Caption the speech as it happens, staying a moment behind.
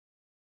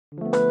Good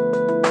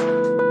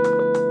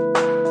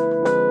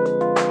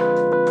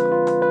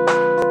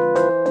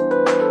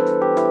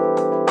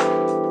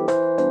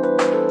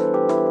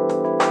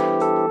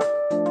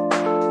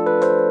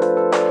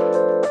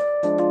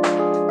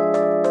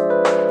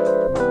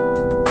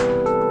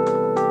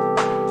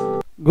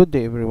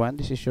day everyone,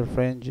 this is your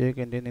friend Jake,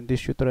 and then in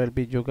this tutorial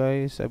video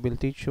guys, I will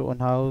teach you on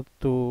how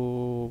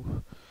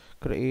to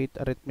create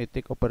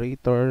arithmetic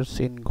operators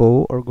in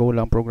Go or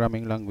Golang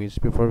programming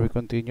language. Before we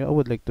continue, I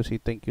would like to say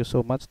thank you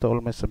so much to all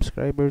my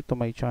subscribers to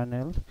my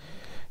channel.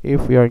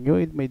 If you are new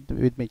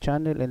with my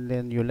channel and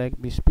then you like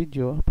this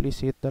video, please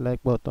hit the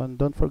like button.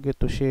 Don't forget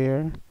to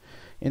share,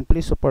 and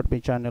please support my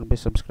channel by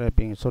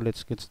subscribing. So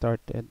let's get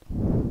started.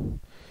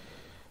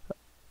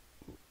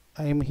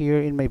 I am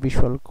here in my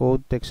Visual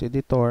Code text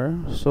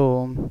editor.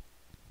 So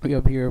we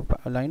have here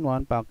line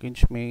 1,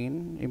 package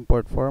main,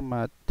 import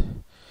format,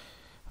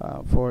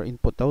 for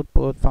input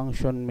output,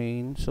 function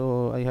main.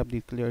 So I have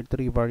declared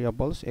 3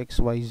 variables, x,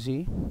 y,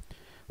 z.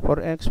 For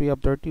x we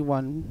have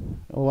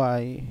 31,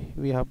 y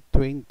we have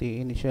 20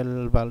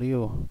 initial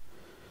value.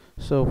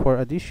 So for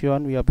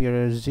addition we have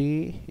here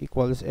z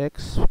equals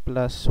x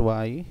plus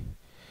y.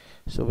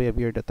 So we have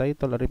here the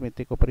title,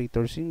 Arithmetic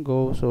Operators in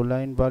Go. So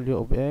line value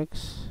of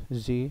x,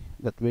 z,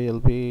 that will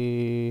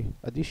be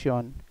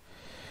addition.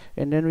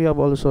 And then we have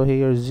also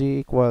here z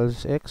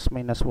equals x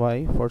minus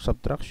y for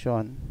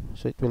subtraction.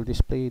 So it will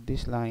display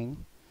this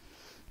line.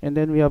 And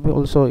then we have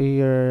also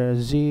here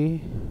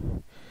z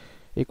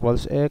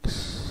equals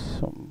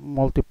x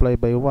multiplied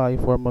by y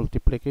for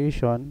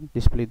multiplication,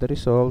 display the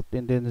result.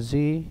 And then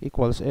z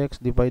equals x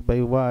divided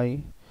by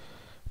y,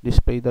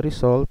 display the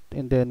result.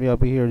 And then we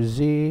have here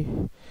z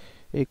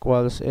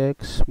equals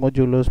x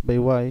modulus by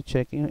y,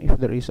 checking if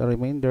there is a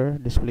remainder,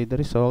 display the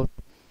result.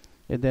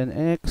 And then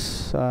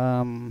x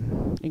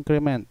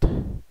increment.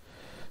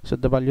 So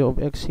the value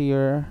of x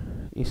here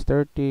is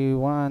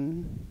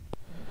 31.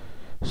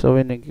 So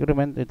when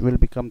increment, it will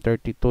become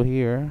 32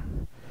 here.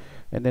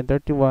 And then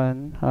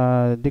 31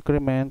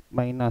 decrement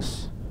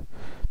minus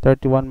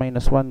 31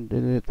 minus 1,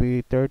 it will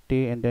be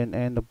 30, and then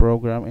end the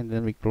program, and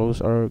then we close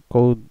our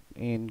code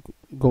in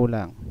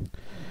Golang.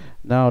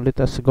 Now let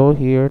us go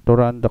here to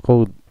run the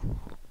code.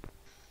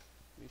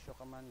 Visual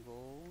command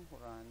go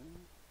run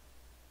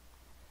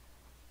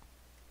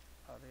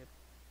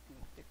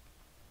arithmetic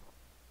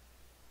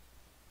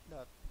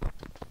dot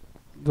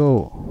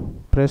go.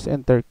 Press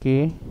enter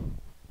key.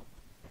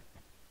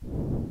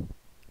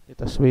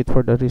 Let us wait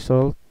for the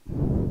result.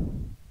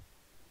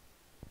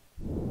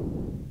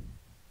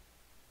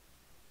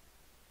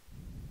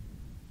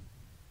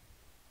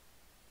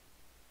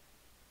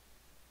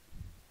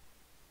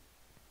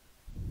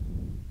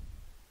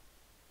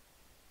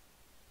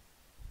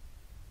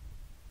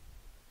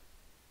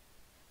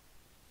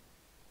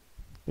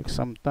 Take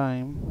some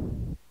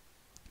time.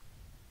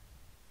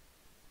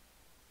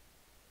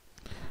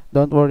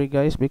 Don't worry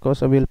guys,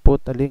 because I will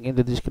put a link in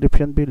the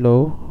description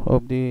below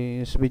of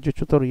this video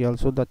tutorial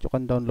so that you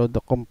can download the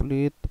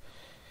complete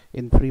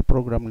and free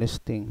program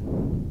listing.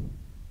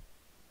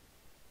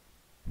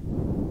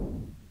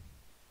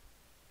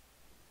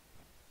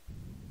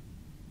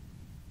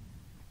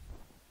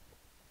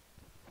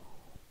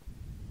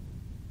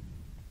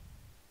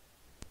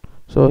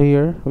 So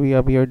here we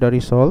have here the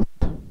result.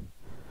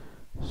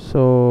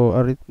 So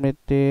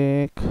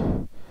arithmetic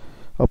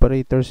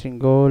operators in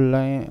Go,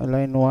 line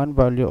 1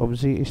 value of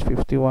z is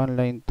 51,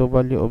 line 2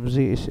 value of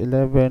z is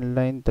 11,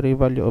 line 3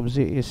 value of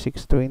z is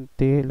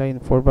 620, line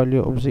 4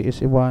 value of z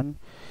is 1,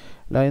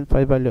 line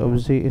 5 value of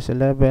z is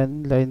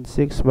 11, line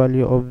 6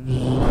 value of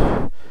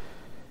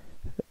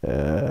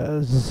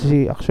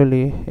z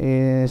actually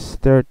is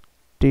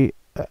 30,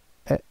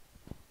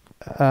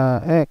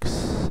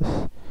 x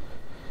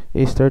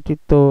is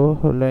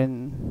 32,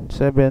 line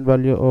 7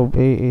 value of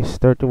a is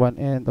 31,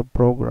 end of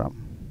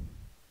program.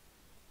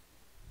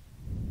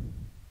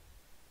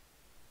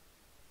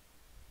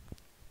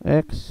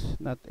 X,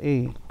 not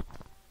a.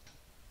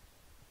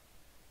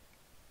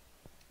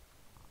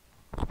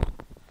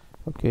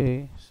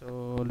 Okay,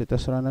 so let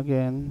us run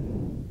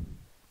again.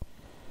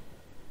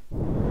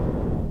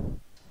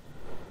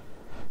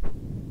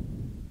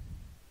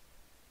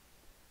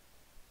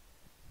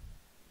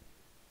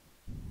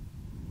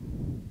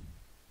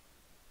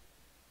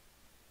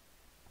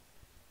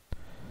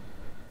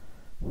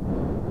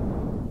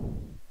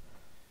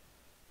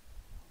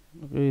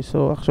 Okay,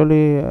 so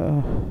actually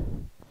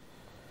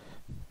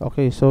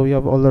okay, so we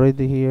have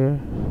already here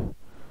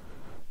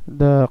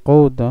the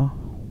code.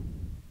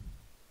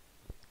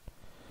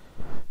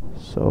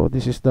 So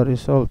this is the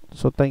result.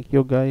 So thank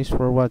you guys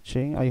for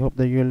watching. I hope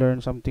that you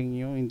learned something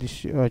new in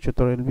this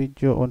tutorial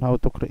video on how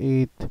to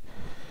create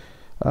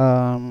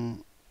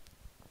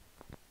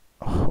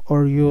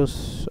or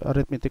use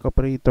arithmetic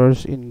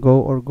operators in Go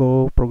or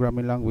Go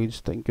programming language.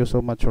 Thank you so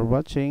much for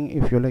watching.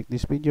 If you like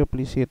this video,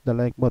 please hit the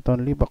like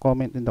button, leave a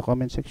comment in the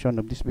comment section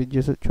of this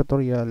video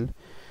tutorial,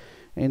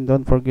 and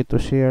don't forget to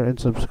share and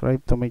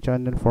subscribe to my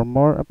channel for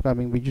more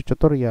upcoming video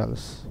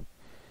tutorials.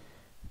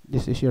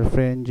 This is your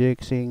friend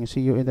Jake saying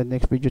see you in the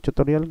next video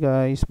tutorial,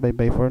 guys. Bye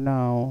bye for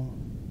now.